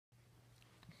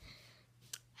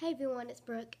Hey everyone, it's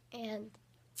Brooke, and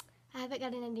I haven't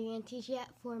gotten any entries yet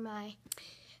for my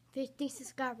 50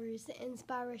 subscribers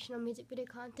inspirational music video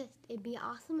contest. It'd be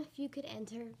awesome if you could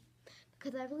enter,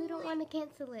 because I really don't want to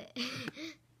cancel it.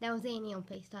 That was Annie on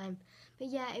FaceTime. But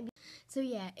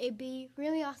yeah, it'd be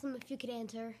really awesome if you could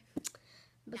enter,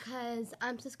 because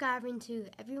I'm subscribing to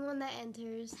everyone that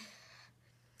enters.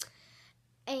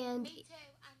 And Me too,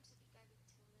 I'm subscribing to them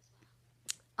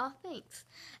as well. oh, thanks.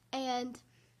 And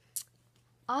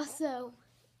also,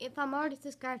 if I'm already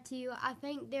subscribed to you, I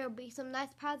think there will be some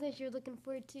nice prizes you're looking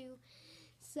forward to.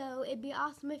 So it'd be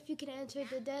awesome if you could enter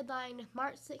the deadline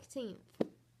March 16th.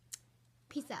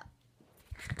 Peace out.